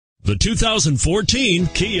The 2014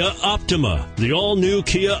 Kia Optima. The all-new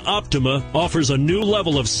Kia Optima offers a new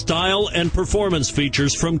level of style and performance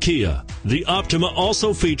features from Kia. The Optima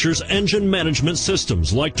also features engine management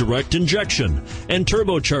systems like direct injection and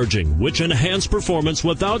turbocharging, which enhance performance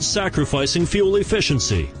without sacrificing fuel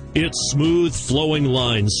efficiency. Its smooth, flowing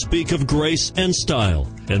lines speak of grace and style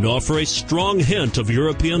and offer a strong hint of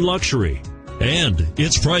European luxury. And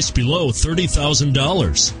it's priced below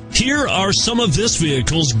 $30,000. Here are some of this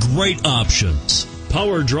vehicle's great options: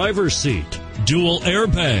 power driver's seat, dual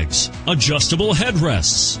airbags, adjustable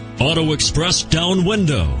headrests, auto express down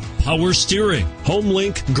window, power steering,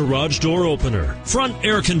 HomeLink garage door opener, front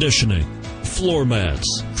air conditioning, floor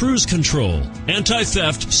mats, cruise control,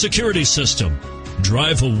 anti-theft security system.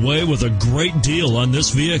 Drive away with a great deal on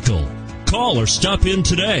this vehicle. Call or stop in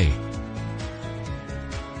today.